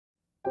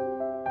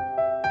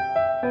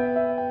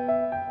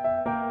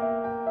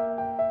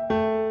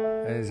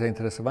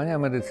Zainteresowania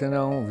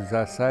medycyną w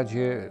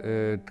zasadzie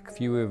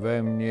tkwiły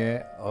we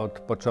mnie od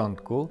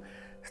początku,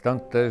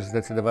 stąd też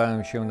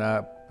zdecydowałem się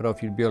na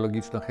profil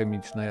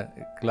biologiczno-chemiczny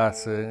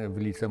klasy w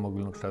liceum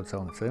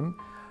ogólnokształcącym.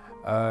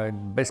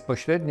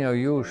 Bezpośrednio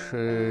już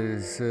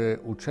z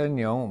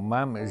uczelnią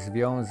mam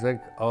związek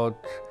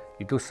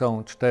i tu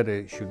są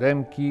 4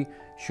 siódemki,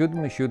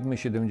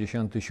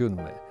 7/7/77,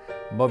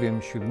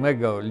 bowiem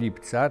 7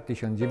 lipca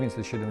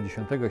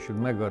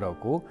 1977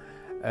 roku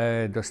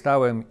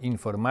dostałem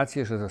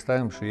informację, że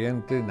zostałem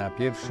przyjęty na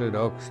pierwszy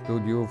rok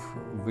studiów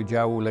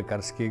Wydziału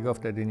Lekarskiego,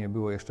 wtedy nie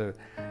było jeszcze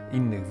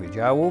innych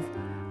wydziałów,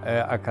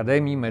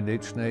 Akademii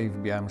Medycznej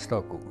w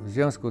Białymstoku. W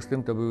związku z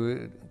tym to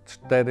były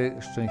 4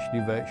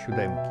 szczęśliwe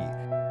siódemki.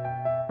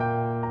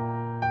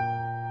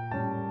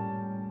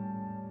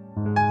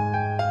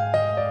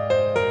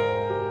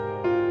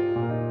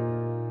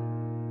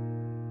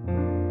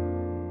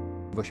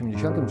 W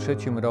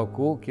 1983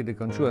 roku, kiedy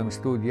kończyłem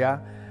studia,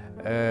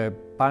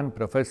 pan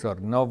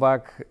profesor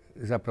Nowak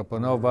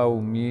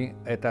zaproponował mi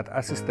etat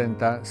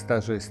asystenta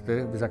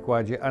stażysty w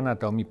zakładzie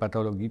anatomii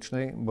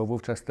patologicznej, bo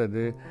wówczas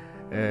wtedy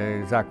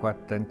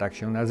zakład ten tak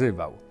się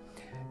nazywał.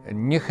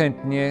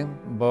 Niechętnie,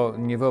 bo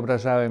nie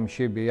wyobrażałem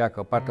siebie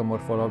jako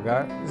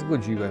patomorfologa,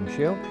 zgodziłem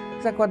się,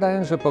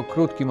 zakładając, że po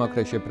krótkim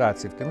okresie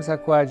pracy w tym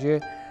zakładzie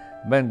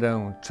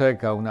będę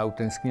czekał na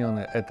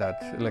utęskniony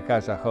etat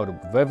lekarza chorób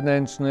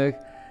wewnętrznych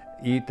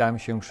i tam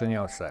się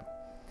przeniosę.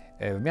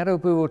 W miarę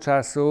upływu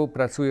czasu,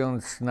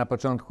 pracując na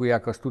początku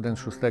jako student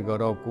 6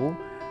 roku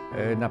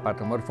na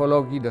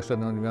patomorfologii,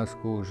 doszedłem do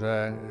wniosku,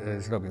 że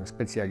zrobię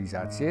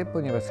specjalizację,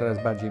 ponieważ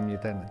coraz bardziej mnie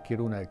ten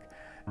kierunek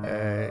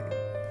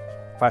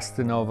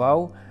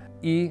fascynował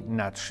i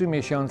na 3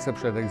 miesiące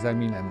przed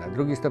egzaminem na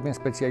 2. stopień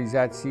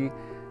specjalizacji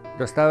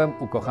dostałem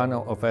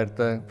ukochaną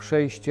ofertę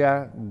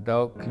przejścia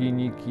do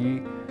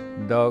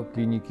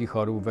kliniki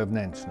chorób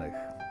wewnętrznych.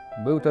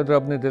 Był to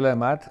drobny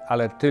dylemat,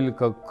 ale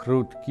tylko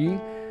krótki.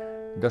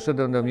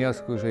 Doszedłem do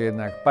wniosku, że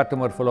jednak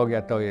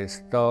patomorfologia to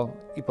jest to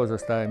i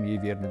pozostałem jej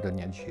wierny do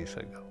dnia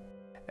dzisiejszego.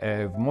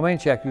 W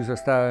momencie, jak już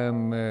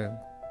zostałem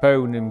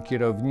pełnym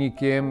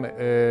kierownikiem,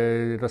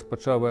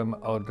 rozpocząłem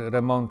od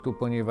remontu,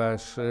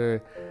 ponieważ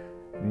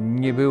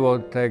nie było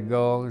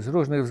tego z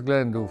różnych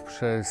względów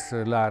przez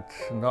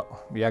lat,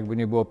 jakby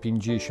nie było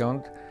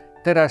 50.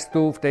 Teraz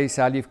tu, w tej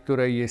sali, w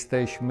której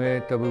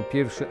jesteśmy, to był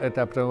pierwszy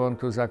etap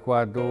remontu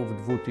zakładu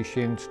w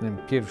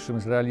 2001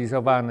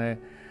 zrealizowany.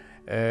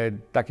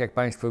 Tak jak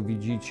Państwo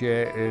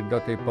widzicie, do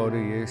tej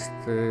pory jest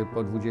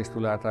po 20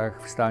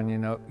 latach w stanie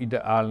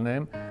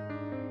idealnym.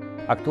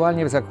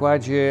 Aktualnie w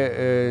zakładzie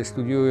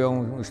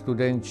studiują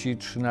studenci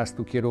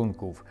 13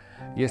 kierunków.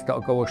 Jest to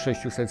około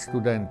 600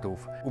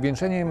 studentów.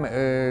 Uwieńczeniem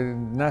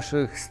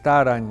naszych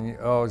starań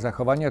o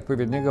zachowanie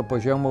odpowiedniego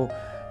poziomu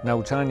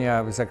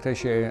nauczania w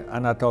zakresie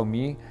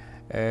anatomii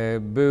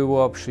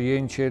było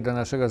przyjęcie do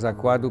naszego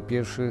zakładu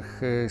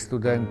pierwszych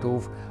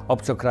studentów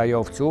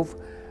obcokrajowców,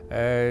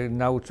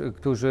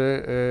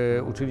 którzy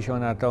uczyli się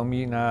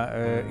anatomii na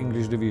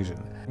English Division.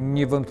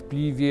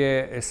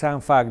 Niewątpliwie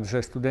sam fakt,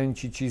 że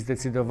studenci ci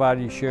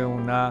zdecydowali się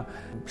na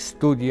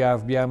studia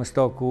w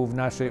Białymstoku, w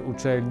naszej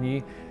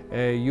uczelni,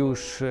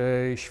 już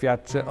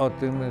świadczy o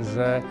tym,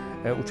 że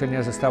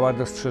uczelnia została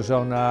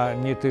dostrzeżona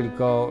nie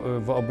tylko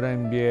w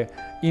obrębie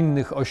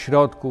innych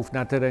ośrodków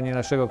na terenie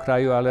naszego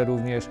kraju, ale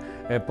również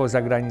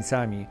poza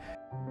granicami.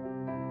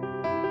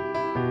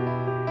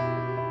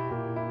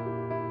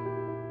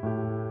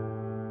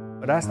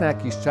 Raz na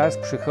jakiś czas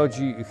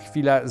przychodzi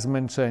chwila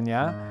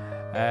zmęczenia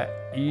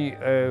i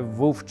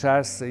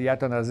wówczas ja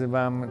to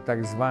nazywam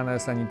tak zwane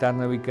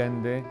sanitarne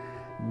weekendy,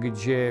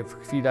 gdzie w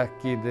chwilach,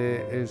 kiedy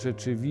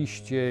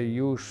rzeczywiście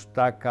już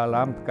taka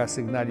lampka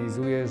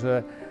sygnalizuje,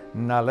 że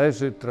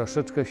należy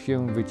troszeczkę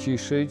się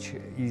wyciszyć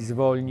i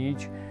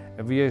zwolnić,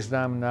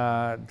 wyjeżdżam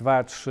na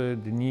 2-3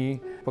 dni,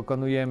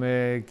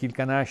 pokonujemy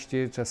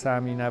kilkanaście,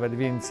 czasami nawet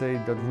więcej,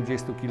 do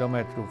 20 km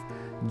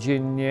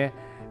dziennie.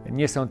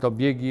 Nie są to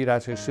biegi,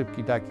 raczej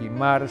szybki taki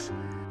marsz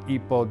i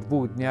po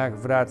 2 dniach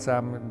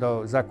wracam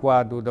do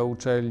zakładu, do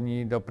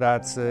uczelni, do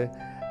pracy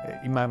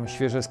i mam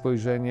świeże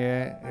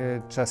spojrzenie,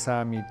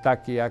 czasami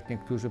takie jak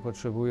niektórzy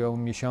potrzebują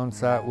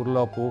miesiąca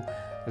urlopu,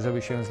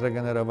 żeby się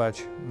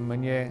zregenerować.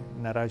 Mnie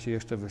na razie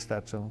jeszcze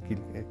wystarczą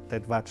te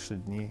 2-3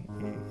 dni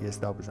i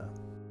jest dobrze.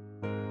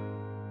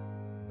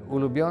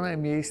 Ulubione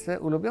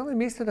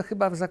miejsce to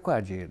chyba w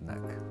zakładzie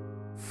jednak.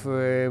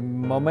 W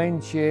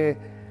momencie,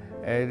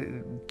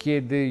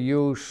 kiedy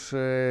już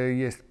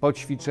jest po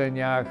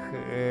ćwiczeniach,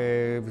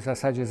 w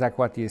zasadzie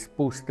zakład jest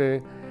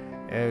pusty,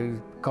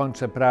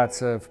 kończę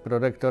pracę w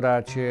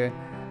prorektoracie,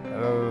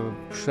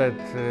 przed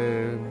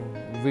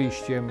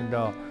wyjściem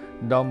do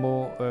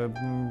domu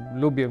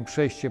lubię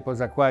przejść się po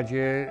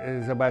zakładzie,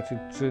 zobaczyć,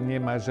 czy nie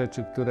ma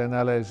rzeczy, które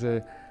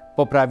należy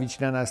poprawić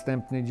na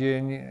następny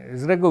dzień.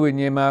 Z reguły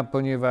nie ma,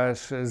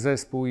 ponieważ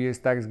zespół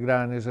jest tak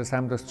zgrany, że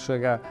sam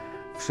dostrzega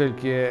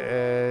wszelkie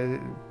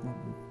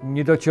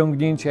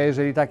niedociągnięcia,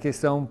 jeżeli takie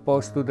są,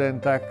 po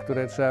studentach,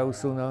 które trzeba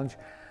usunąć.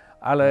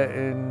 ale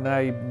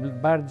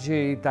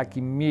najbardziej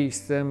takim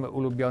miejscem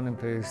ulubionym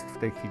to jest w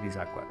tej chwili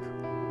zakład.